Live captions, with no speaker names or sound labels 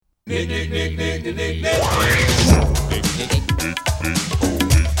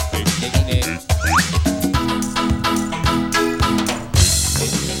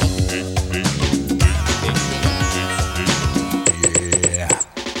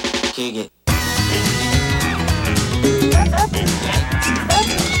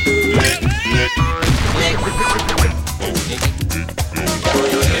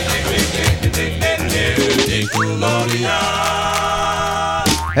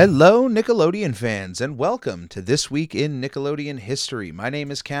Hello, Nickelodeon fans, and welcome to This Week in Nickelodeon History. My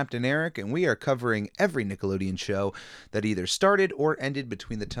name is Captain Eric, and we are covering every Nickelodeon show that either started or ended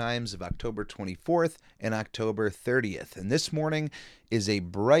between the times of October 24th and October 30th. And this morning is a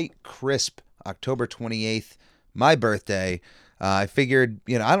bright, crisp October 28th, my birthday. I figured,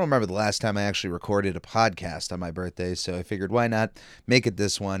 I don't remember the last time I actually recorded a podcast on my birthday, so I figured why not make it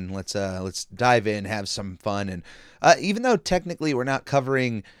this one. Let's dive in, have some fun, and even though technically we're not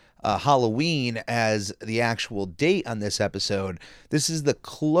covering Halloween as the actual date on this episode, this is the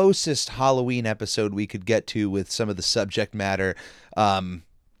closest Halloween episode we could get to with some of the subject matter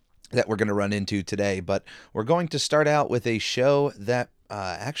that we're going to run into today. But we're going to start out with a show that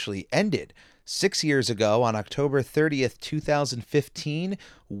actually ended 6 years ago on October 30th, 2015,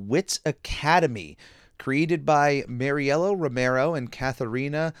 Wits Academy, created by Mariello Romero and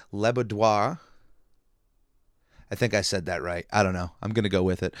Katharina Leboudoir. I think I said that right. I don't know. I'm going to go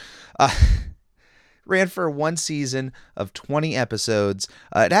with it. Ran for one season of 20 episodes.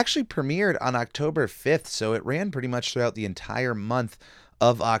 It actually premiered on October 5th, so it ran pretty much throughout the entire month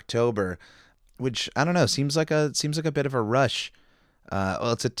of October, which, I don't know, seems like a bit of a rush.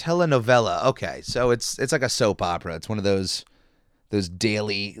 Well, it's a telenovela. Okay, so it's like a soap opera. It's one of those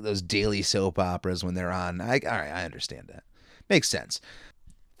daily soap operas when they're on. All right, I understand that. Makes sense.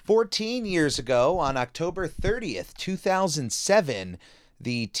 14 years ago, on October 30th, 2007,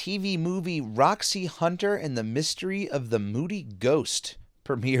 the TV movie Roxy Hunter and the Mystery of the Moody Ghost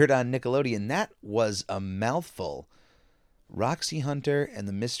premiered on Nickelodeon. That was a mouthful. Roxy Hunter and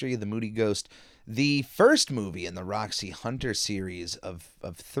the Mystery of the Moody Ghost. The first movie in the Roxy Hunter series of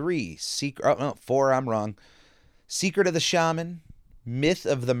three. Four, I'm wrong. Secret of the Shaman, Myth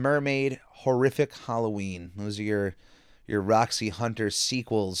of the Mermaid, Horrific Halloween. Those are your Roxy Hunter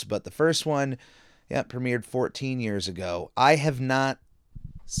sequels. But the first one, premiered 14 years ago. I have not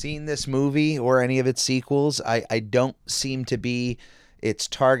seen this movie or any of its sequels. I don't seem to be its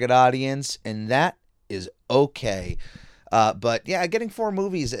target audience, and that is okay. But yeah, getting four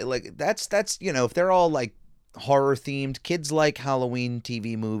movies, like that's if they're all like horror themed, kids like Halloween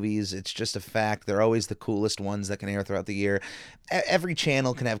TV movies. It's just a fact. They're always the coolest ones that can air throughout the year. Every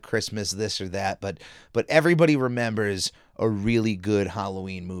channel can have Christmas, this or that, but everybody remembers a really good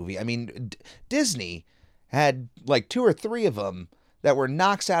Halloween movie. I mean, Disney had like two or three of them that were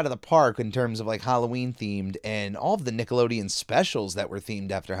knocks out of the park in terms of like Halloween themed, and all of the Nickelodeon specials that were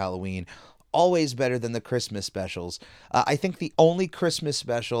themed after Halloween, always better than the Christmas specials. I think the only Christmas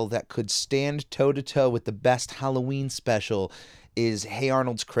special that could stand toe-to-toe with the best Halloween special is Hey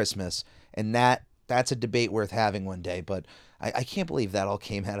Arnold's Christmas, and that's a debate worth having one day, but I can't believe that all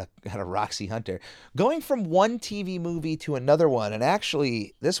came out of Roxy Hunter. Going from one TV movie to another one, and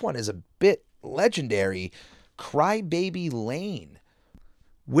actually this one is a bit legendary, Crybaby Lane,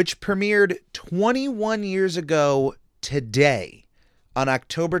 which premiered 21 years ago today. On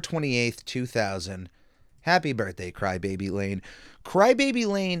October 28th, 2000. Happy birthday, Crybaby Lane. Crybaby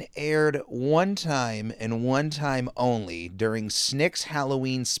Lane aired one time and one time only during Snick's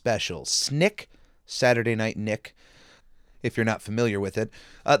Halloween special. Snick, Saturday Night Nick, if you're not familiar with it.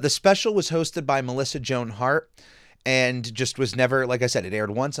 The special was hosted by Melissa Joan Hart and just was never, like I said, it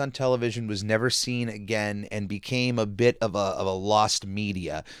aired once on television, was never seen again, and became a bit of a lost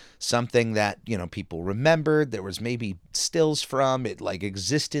media. Something that, people remembered. There was maybe stills from it, like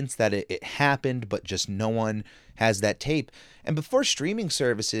existence, that it happened, but just no one has that tape. And before streaming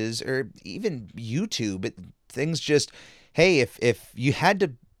services or even YouTube, things just, hey, if you had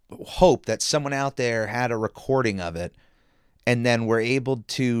to hope that someone out there had a recording of it, and then were able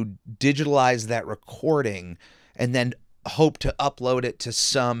to digitalize that recording, and then hope to upload it to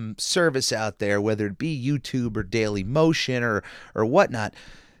some service out there, whether it be YouTube or Daily Motion or whatnot,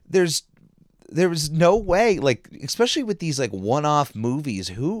 there was no way, like, especially with these like one-off movies,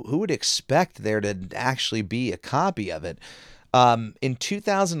 who would expect there to actually be a copy of it? In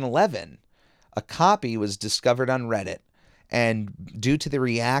 2011, a copy was discovered on Reddit, And due to the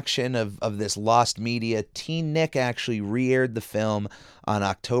reaction of this lost media, Teen Nick actually re-aired the film on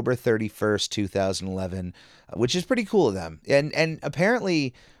October 31st, 2011, which is pretty cool of them. And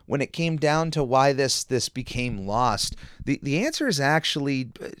apparently, when it came down to why this became lost, the answer is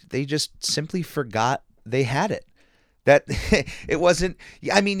actually they just simply forgot they had it. That it wasn't,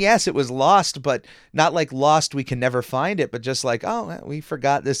 I mean, yes, it was lost, but not like lost, we can never find it, but just like, oh, we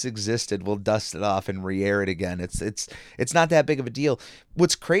forgot this existed. We'll dust it off and re-air it again. It's not that big of a deal.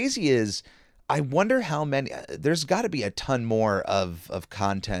 What's crazy is I wonder how many, there's got to be a ton more of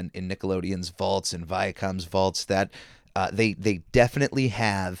content in Nickelodeon's vaults and Viacom's vaults that they definitely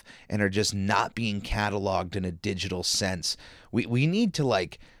have and are just not being cataloged in a digital sense. We need to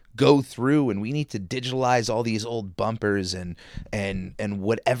like go through and we need to digitalize all these old bumpers and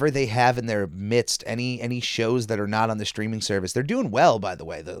whatever they have in their midst, any shows that are not on the streaming service. They're doing well, by the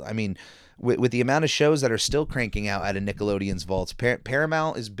way. I mean, with the amount of shows that are still cranking out of Nickelodeon's vaults,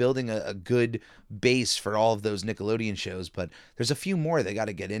 Paramount is building a good base for all of those Nickelodeon shows, but there's a few more they got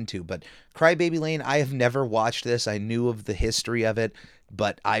to get into. But Crybaby Lane, I have never watched this. I knew of the history of it,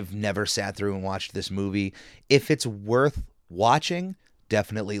 but I've never sat through and watched this movie. If it's worth watching,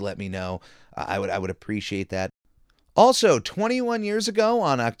 definitely let me know. I would appreciate that. Also, 21 years ago,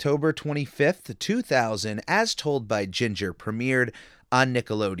 on October 25th, 2000, As Told by Ginger premiered on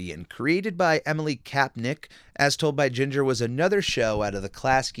Nickelodeon. Created by Emily Kapnick, As Told by Ginger was another show out of the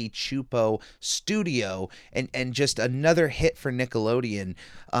Klasky Csupo studio and just another hit for Nickelodeon.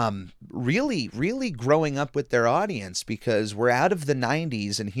 Really growing up with their audience, because we're out of the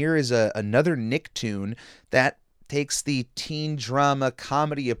 90s, and here is another Nicktoon that takes the teen drama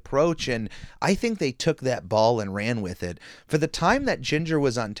comedy approach, and I think they took that ball and ran with it. For the time that Ginger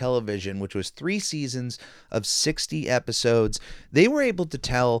was on television, which was 3 seasons of 60 episodes, they were able to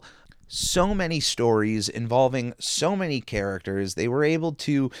tell so many stories involving so many characters. They were able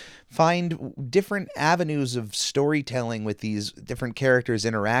to find different avenues of storytelling with these different characters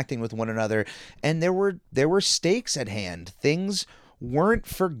interacting with one another, and there were stakes at hand. Things weren't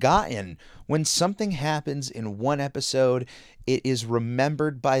forgotten. When something happens in one episode, it is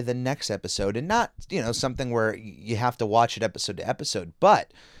remembered by the next episode, and not, something where you have to watch it episode to episode,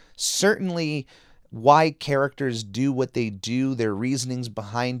 but certainly why characters do what they do, their reasonings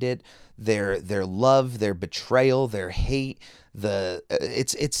behind it, their love, their betrayal, their hate.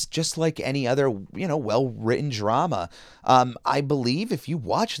 It's just like any other, well-written drama. I believe if you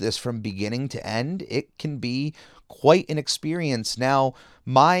watch this from beginning to end, it can be quite an experience. Now,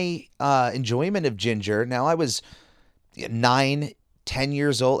 my enjoyment of Ginger, now I was 9, 10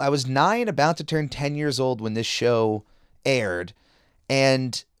 years old. I was 9, about to turn 10 years old when this show aired.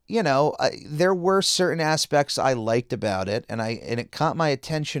 And, there were certain aspects I liked about it, and it caught my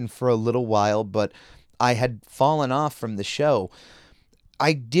attention for a little while, but I had fallen off from the show.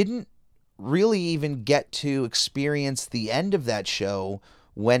 I didn't really even get to experience the end of that show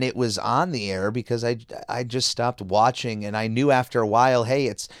when it was on the air, because I just stopped watching, and I knew after a while, hey,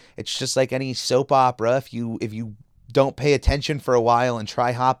 it's just like any soap opera. If you don't pay attention for a while and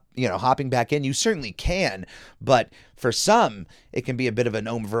try hopping back in, you certainly can, but for some it can be a bit of an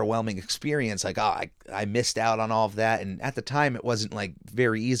overwhelming experience, like, I missed out on all of that. And at the time, it wasn't like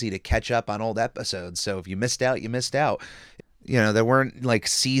very easy to catch up on old episodes, so if you missed out, you missed out. There weren't like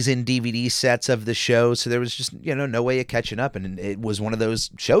season DVD sets of the show, so there was just, no way of catching up, and it was one of those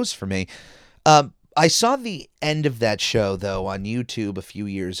shows for me. I saw the end of that show, though, on YouTube a few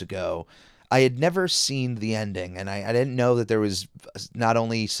years ago. I had never seen the ending, and I didn't know that there was not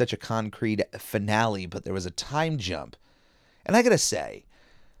only such a concrete finale, but there was a time jump. And I gotta say,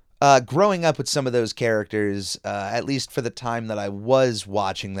 growing up with some of those characters, at least for the time that I was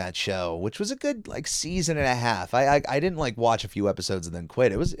watching that show, which was a good season and a half. I didn't watch a few episodes and then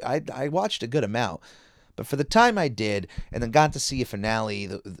quit. I watched a good amount, but for the time I did, and then got to see a finale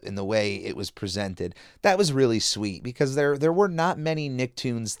in the way it was presented, that was really sweet, because there were not many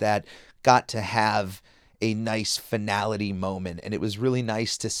Nicktoons that got to have a nice finality moment, and it was really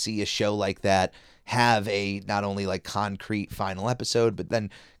nice to see a show like that have a not only concrete final episode, but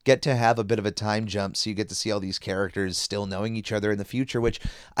then get to have a bit of a time jump, so you get to see all these characters still knowing each other in the future, which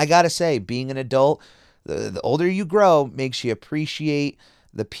I gotta say, being an adult, the older you grow makes you appreciate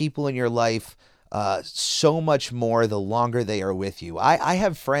the people in your life so much more the longer they are with you. I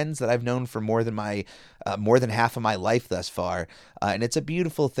have friends that I've known for more than half of my life thus far. And it's a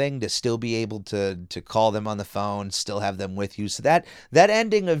beautiful thing to still be able to call them on the phone, still have them with you. So that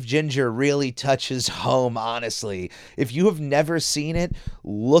ending of Ginger really touches home, honestly. If you have never seen it,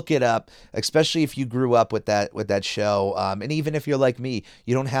 look it up, especially if you grew up with that show. And even if you're like me,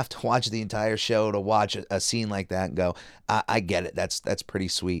 you don't have to watch the entire show to watch a scene like that and go, I get it. That's pretty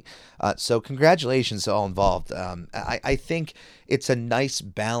sweet. So congratulations to all involved. I think it's a nice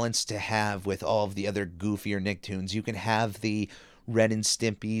balance to have with all of the other goofier Nicktoons. You can have the Ren and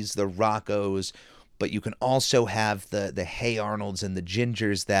Stimpies, the Roccos, but you can also have the Hey Arnolds and the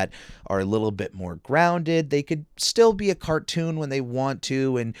Gingers that are a little bit more grounded. They could still be a cartoon when they want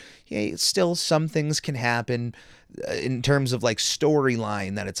to, and still some things can happen in terms of like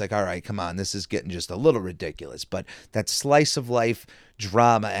storyline that it's like, all right, come on, this is getting just a little ridiculous. But that slice of life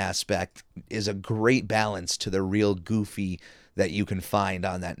drama aspect is a great balance to the real goofy that you can find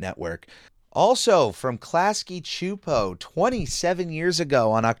on that network. Also, from Klasky Csupo, 27 years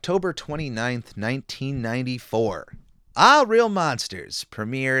ago on October 29th, 1994, Real Monsters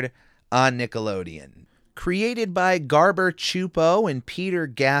premiered on Nickelodeon. Created by Garber Csupo and Peter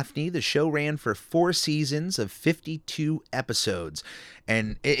Gaffney, the show ran for 4 seasons of 52 episodes.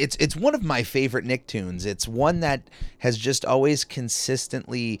 And it's one of my favorite Nicktoons. It's one that has just always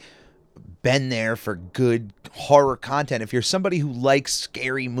consistently been there for good horror content. If you're somebody who likes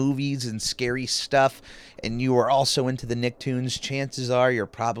scary movies and scary stuff, and you are also into the Nicktoons, chances are you're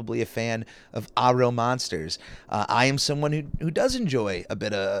probably a fan of Real Monsters. I am someone who does enjoy a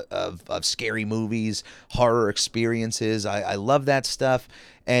bit of scary movies, horror experiences. I love that stuff.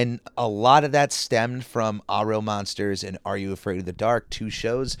 And a lot of that stemmed from Real Monsters and Are You Afraid of the Dark, 2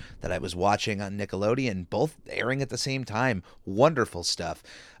 shows that I was watching on Nickelodeon, both airing at the same time. Wonderful stuff.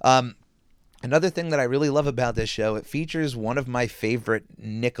 Another thing that I really love about this show, it features one of my favorite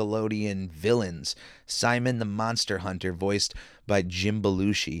Nickelodeon villains, Simon the Monster Hunter, voiced by Jim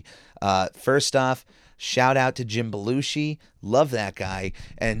Belushi. First off, shout out to Jim Belushi. Love that guy.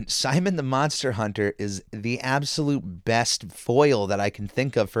 And Simon the Monster Hunter is the absolute best foil that I can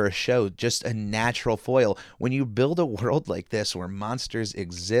think of for a show. Just a natural foil. When you build a world like this where monsters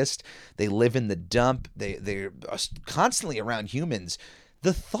exist, they live in the dump, they're constantly around humans,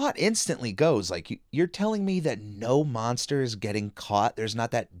 the thought instantly goes, like, you're telling me that no monster is getting caught? There's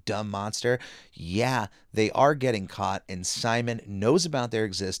not that dumb monster? Yeah, they are getting caught, and Simon knows about their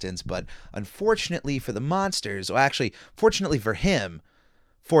existence, but unfortunately for the monsters, or actually, fortunately for him,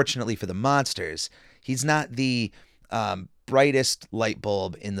 fortunately for the monsters, he's not the brightest light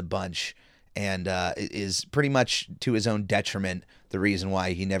bulb in the bunch, and is pretty much to his own detriment the reason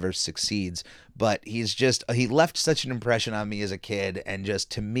why he never succeeds. But he left such an impression on me as a kid, and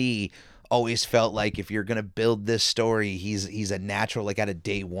just to me always felt like if you're gonna build this story, he's a natural, like out of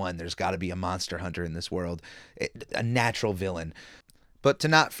day one, there's got to be a monster hunter in this world, a natural villain. But to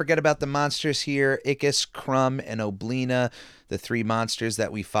not forget about the monsters here, Ickis, Crumb, and Oblina, the 3 monsters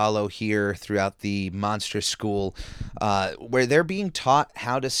that we follow here throughout the monster school, where they're being taught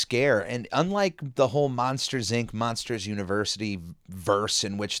how to scare. And unlike the whole Monsters, Inc., Monsters University verse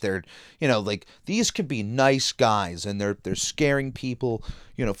in which they're, like, these could be nice guys and they're scaring people,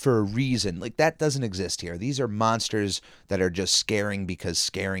 for a reason. Like, that doesn't exist here. These are monsters that are just scaring because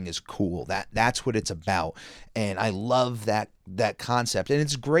scaring is cool. That's what it's about. And I love that concept. And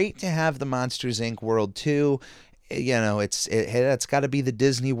it's great to have the Monsters, Inc. world too. It's got to be the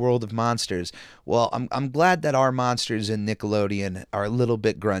Disney world of monsters. Well, I'm glad that our monsters in Nickelodeon are a little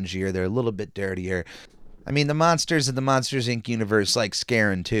bit grungier. They're a little bit dirtier. I mean, the monsters in the Monsters, Inc. universe like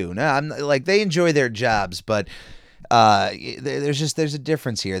scaring too. Now, they enjoy their jobs, but there's a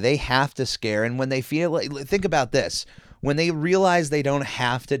difference here. They have to scare, and when they feel like, think about this, when they realize they don't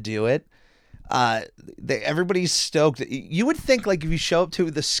have to do it, everybody's stoked. You would think, like, if you show up to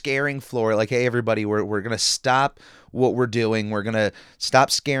the scaring floor, like, hey, everybody, we're gonna stop what we're doing. We're gonna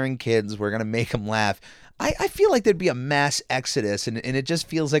stop scaring kids. We're gonna make them laugh. I feel like there'd be a mass exodus, and it just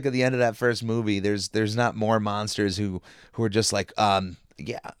feels like at the end of that first movie, there's not more monsters who are just like,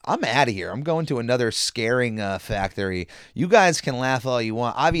 yeah, I'm out of here. I'm going to another scaring factory. You guys can laugh all you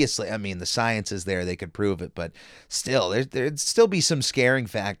want. Obviously, I mean, the science is there. They could prove it. But still, there'd still be some scaring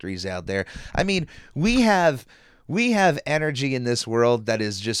factories out there. I mean, we have energy in this world that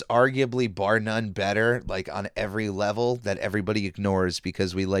is just arguably bar none better, like on every level, that everybody ignores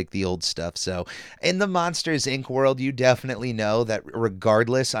because we like the old stuff. So in the Monsters, Inc. world, you definitely know that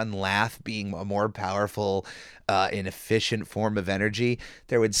regardless on laugh being a more powerful an efficient form of energy,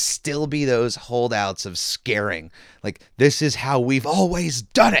 there would still be those holdouts of scaring. Like, this is how we've always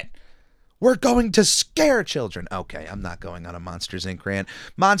done it. We're going to scare children. Okay, I'm not going on a Monsters, Inc. rant.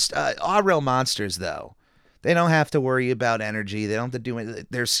 Real Monsters, though. They don't have to worry about energy. They don't have to do it.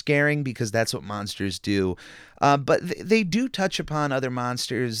 They're scaring because that's what monsters do. But they do touch upon other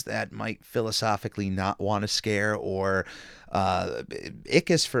monsters that might philosophically not want to scare. Or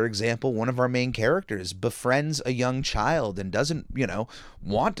Ickis, for example, one of our main characters, befriends a young child and doesn't,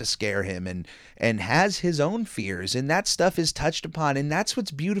 want to scare him, and has his own fears. And that stuff is touched upon. And that's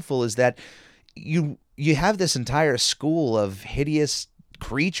what's beautiful, is that you have this entire school of hideous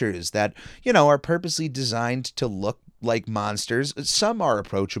creatures that, are purposely designed to look like monsters. Some are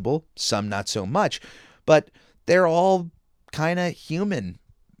approachable, some not so much, but they're all kind of human.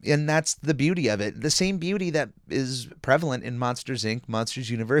 And that's the beauty of it. The same beauty that is prevalent in Monsters, Inc.,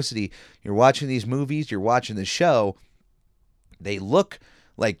 Monsters University. You're watching these movies, you're watching the show. They look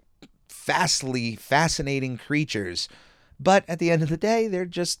like fascinating creatures. But at the end of the day,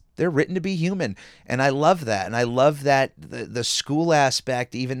 they're written to be human. And I love that. And I love that the school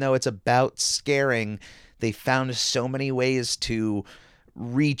aspect, even though it's about scaring, they found so many ways to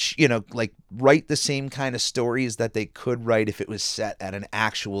reach, write the same kind of stories that they could write if it was set at an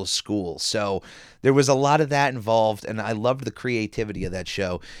actual school. So there was a lot of that involved, and I loved the creativity of that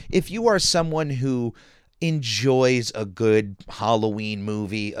show. If you are someone who enjoys a good Halloween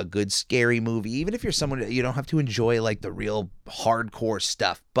movie, a good scary movie, even if you're someone, you don't have to enjoy like the real hardcore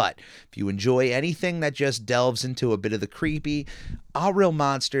stuff, but if you enjoy anything that just delves into a bit of the creepy, All Real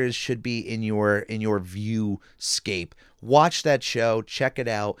Monsters should be in your viewscape. Watch that show, check it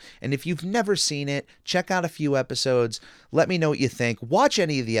out, and if you've never seen it, check out a few episodes. Let me know what you think. Watch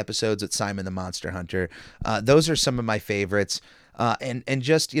any of the episodes with Simon the Monster Hunter. Those are some of my favorites. And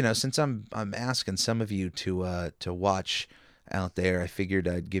just, since I'm asking some of you to watch out there, I figured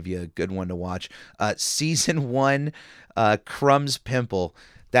I'd give you a good one to watch. Season 1, Crumb's Pimple.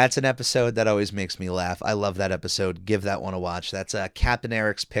 That's an episode that always makes me laugh. I love that episode. Give that one a watch. That's Captain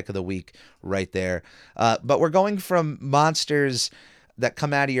Eric's pick of the week right there. But we're going from monsters that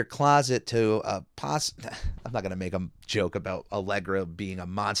come out of your closet to I'm not going to make a joke about Allegra being a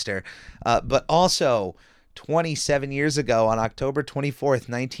monster, but also 27 years ago, on October 24th,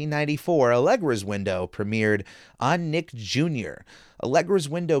 1994, Allegra's Window premiered on Nick Jr. Allegra's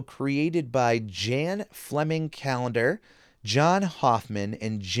Window, created by Jan Fleming Callender, John Hoffman,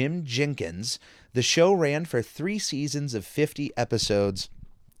 and Jim Jenkins. The show ran for 3 seasons of 50 episodes.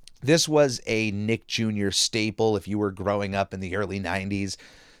 This was a Nick Jr. staple if you were growing up in the early 90s.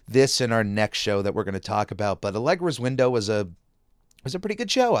 This and our next show that we're going to talk about. But Allegra's Window was a pretty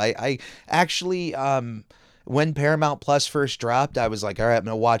good show. I actually, when Paramount Plus first dropped, I was like, all right, I'm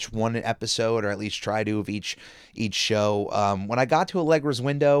going to watch one episode, or at least try to, of each show. When I got to Allegra's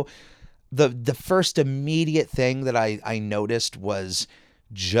Window, the first immediate thing that I noticed was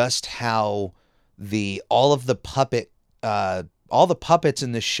just how all the puppets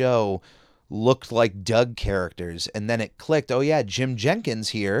in the show looked like Doug characters. And then it clicked, oh yeah, Jim Jenkins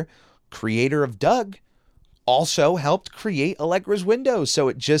here, creator of Doug, also helped create Allegra's Window. So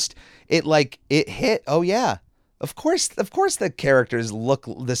it hit, oh yeah, of course the characters look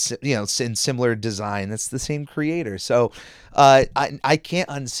in similar design. That's the same creator. So I can't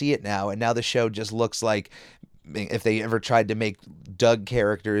unsee it now. And now the show just looks like if they ever tried to make Doug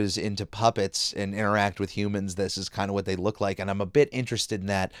characters into puppets and interact with humans, this is kind of what they look like. And I'm a bit interested in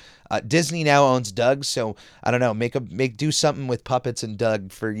that. Disney now owns Doug, so I don't know, do something with puppets and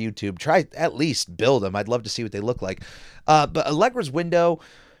Doug for YouTube. Try at least build them. I'd love to see what they look like. But Allegra's Window,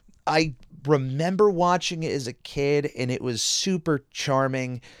 I remember watching it as a kid, and it was super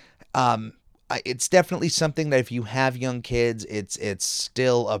charming. It's definitely something that if you have young kids, it's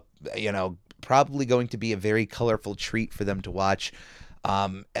still probably going to be a very colorful treat for them to watch.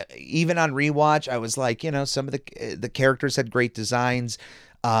 Even on rewatch, I was like, some of the characters had great designs.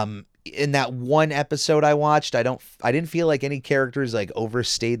 In that one episode I watched, I didn't feel like any characters like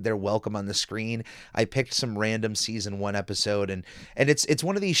overstayed their welcome on the screen. I picked some random season 1 episode, and it's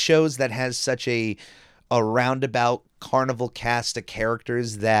one of these shows that has such a roundabout carnival cast of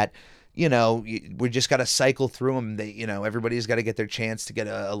characters that, we just got to cycle through them. Everybody's got to get their chance to get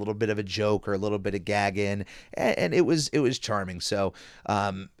a little bit of a joke or a little bit of gag in. And it was charming. So,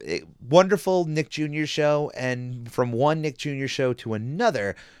 wonderful Nick Jr. show. And from one Nick Jr. show to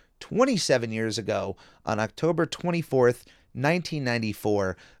another, 27 years ago, on October 24th,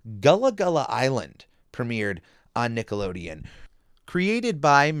 1994, Gullah Gullah Island premiered on Nickelodeon. Created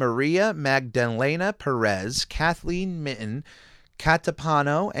by Maria Magdalena Perez, Kathleen Mitten,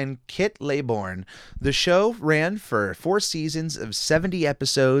 Catapano, and Kit Laybourne. The show ran for 4 seasons of 70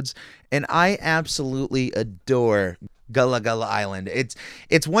 episodes, and I absolutely adore Gullah Gullah Island.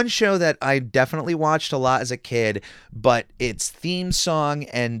 It's one show that I definitely watched a lot as a kid, but its theme song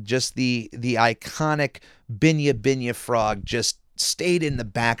and just the iconic Binya Binya Frog just stayed in the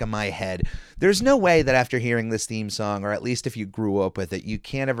back of my head. There's no way that after hearing this theme song, or at least if you grew up with it, you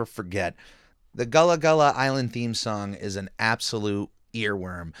can't ever forget. The Gullah Gullah Island theme song is an absolute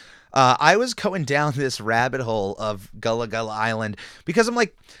earworm. I was going down this rabbit hole of Gullah Gullah Island because I'm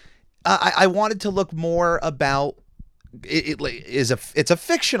like, I wanted to look more about it's a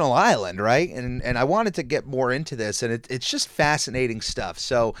fictional island, right? And I wanted to get more into this, and it's just fascinating stuff.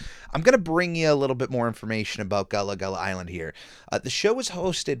 So I'm gonna bring you a little bit more information about Gullah Gullah Island here. The show was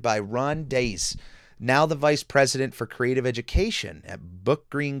hosted by Ron Dace, now the Vice President for Creative Education at Book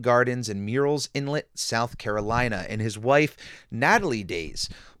Green Gardens in Murrells Inlet, South Carolina, and his wife, Natalie Dace,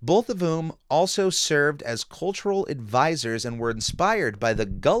 both of whom also served as cultural advisors and were inspired by the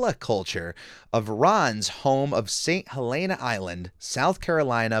Gullah culture of Ron's home of St. Helena Island, South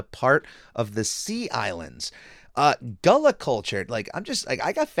Carolina, part of the Sea Islands. Gullah culture,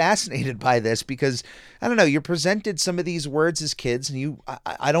 I got fascinated by this because I don't know, you're presented some of these words as kids, and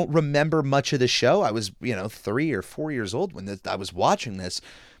I don't remember much of the show. I was 3 or 4 years old when I was watching this.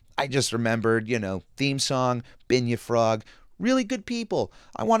 I just remembered theme song, Binya Frog, really good people.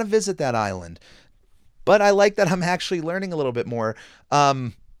 I want to visit that island, but I like that I'm actually learning a little bit more.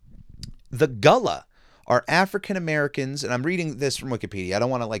 The Gullah are African Americans, and I'm reading this from Wikipedia. I don't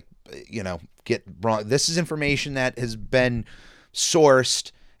want to get wrong. This is information that has been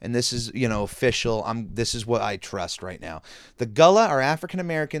sourced, and this is official. This is what I trust right now. The Gullah are African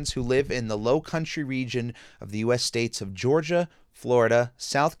Americans who live in the Low Country region of the U.S. states of Georgia, Florida,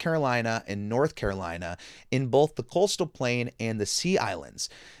 South Carolina, and North Carolina, in both the coastal plain and the Sea Islands.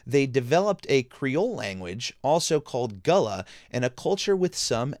 They developed a Creole language, also called Gullah, and a culture with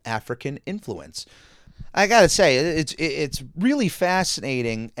some African influence. I gotta say, it's really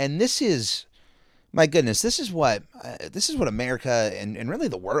fascinating, and this is, my goodness, this is what America and really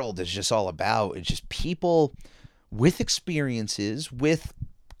the world is just all about. It's just people with experiences, with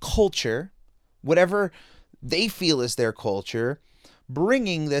culture, whatever they feel is their culture,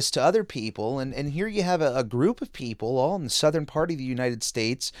 bringing this to other people. And here you have a group of people all in the southern part of the United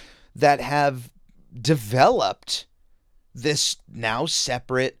States that have developed this now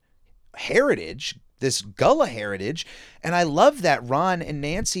separate heritage, this Gullah heritage. And I love that Ron and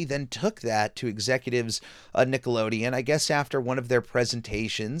Nancy then took that to executives at Nickelodeon, I guess after one of their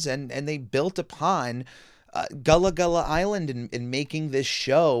presentations, and they built upon Gullah Gullah Island in making this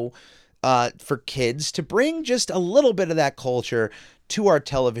show for kids to bring just a little bit of that culture to our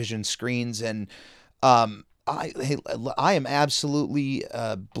television screens. And I am absolutely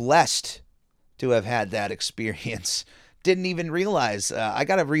blessed to have had that experience. Didn't even realize. I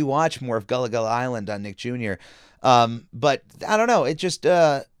got to rewatch more of Gullah Gullah Island on Nick Jr. But I don't know. It just,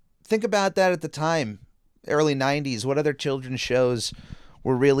 think about that at the time, early 90s. What other children's shows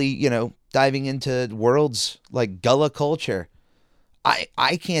were really, diving into worlds like Gullah culture?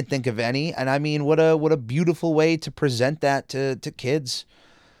 I can't think of any. And I mean, what a beautiful way to present that to kids.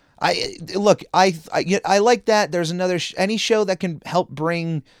 I like that. There's another, any show that can help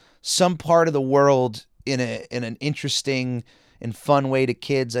bring some part of the world in an interesting and fun way to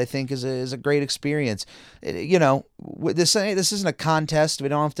kids, I think is a great experience. This isn't a contest. We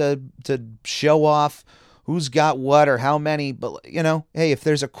don't have to show off who's got what or how many, but hey, if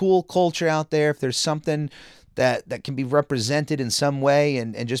there's a cool culture out there, if there's something that can be represented in some way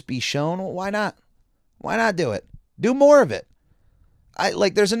and just be shown, well, why not? Why not do it? Do more of it.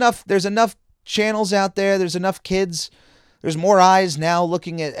 There's enough channels out there. There's enough kids. There's more eyes now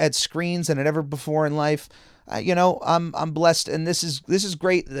looking at screens than ever before in life. I'm blessed, and this is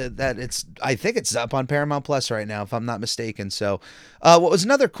great that I think it's up on Paramount Plus right now, if I'm not mistaken. So, what was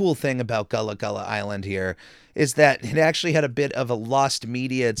another cool thing about Gullah Gullah Island here is that it actually had a bit of a lost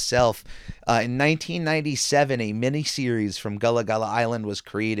media itself. In 1997, a miniseries from Gullah Gullah Island was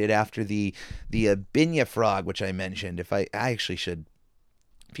created after the Binya Frog, which I mentioned. I actually should.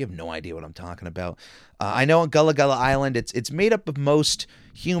 If you have no idea what I'm talking about, I know on Gullah Gullah Island, it's made up of most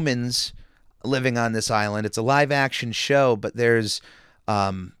humans living on this island. It's a live action show, but there's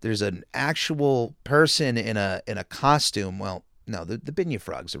an actual person in a costume. Well, no, the Binya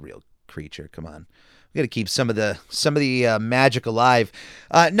Frog's a real creature. Come on, we got to keep some of the magic alive.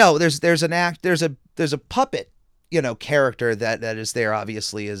 No, there's a puppet, character that is there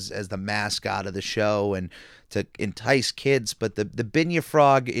obviously as the mascot of the show and to entice kids. But the Binya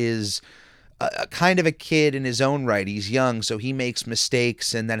Frog is a kind of a kid in his own right. He's young, so he makes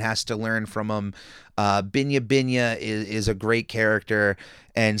mistakes and then has to learn from them. Binya Binya is a great character,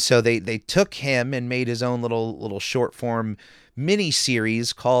 and so they took him and made his own little short form mini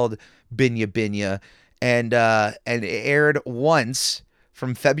series called Binya Binya, and it aired once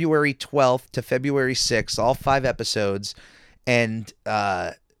from February 12th to February 6th, all 5 episodes, and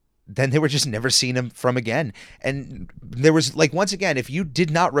then they were just never seen from again. And there was, like, once again, if you did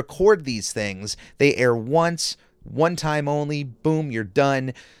not record these things, they air once, one time only, boom, you're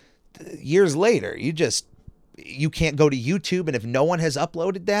done. Years later, you can't go to YouTube, and if no one has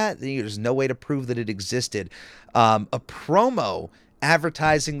uploaded that, then there's no way to prove that it existed. A promo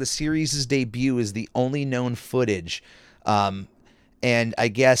advertising the series' debut is the only known footage. And I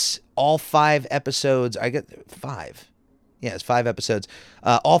guess all 5 episodes, I get 5. Yeah, it's 5 episodes.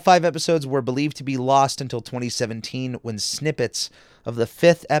 All 5 episodes were believed to be lost until 2017 when snippets of the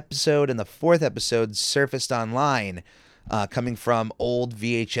 5th episode and the 4th episode surfaced online, coming from old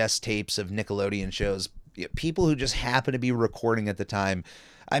VHS tapes of Nickelodeon shows. People who just happen to be recording at the time.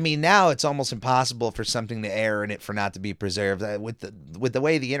 I mean, now it's almost impossible for something to air and it for not to be preserved. With the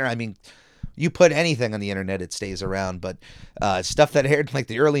way the internet, I mean, you put anything on the internet, it stays around. But stuff that aired in like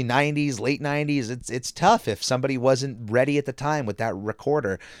the early 90s, late 90s, it's tough if somebody wasn't ready at the time with that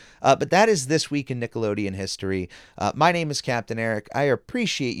recorder. But that is This Week in Nickelodeon History. My name is Captain Eric. I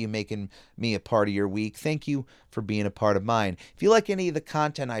appreciate you making me a part of your week. Thank you for being a part of mine. If you like any of the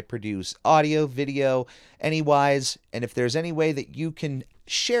content I produce, audio, video, anywise, and if there's any way that you can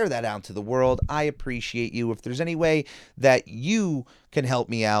share that out to the world, I appreciate you. If there's any way that you can help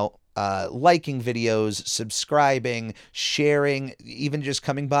me out, liking videos, subscribing, sharing, even just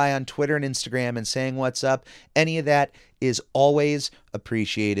coming by on Twitter and Instagram and saying what's up, any of that is always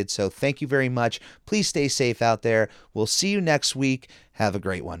appreciated. So thank you very much. Please stay safe out there. We'll see you next week. Have a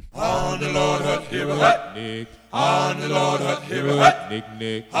great one. On the Lord Hut, here a hut, Nick. On the Lord Hut, here a hut,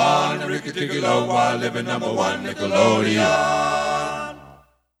 Nick. On the Ricky Tickle, while living #1 Nickelodeon.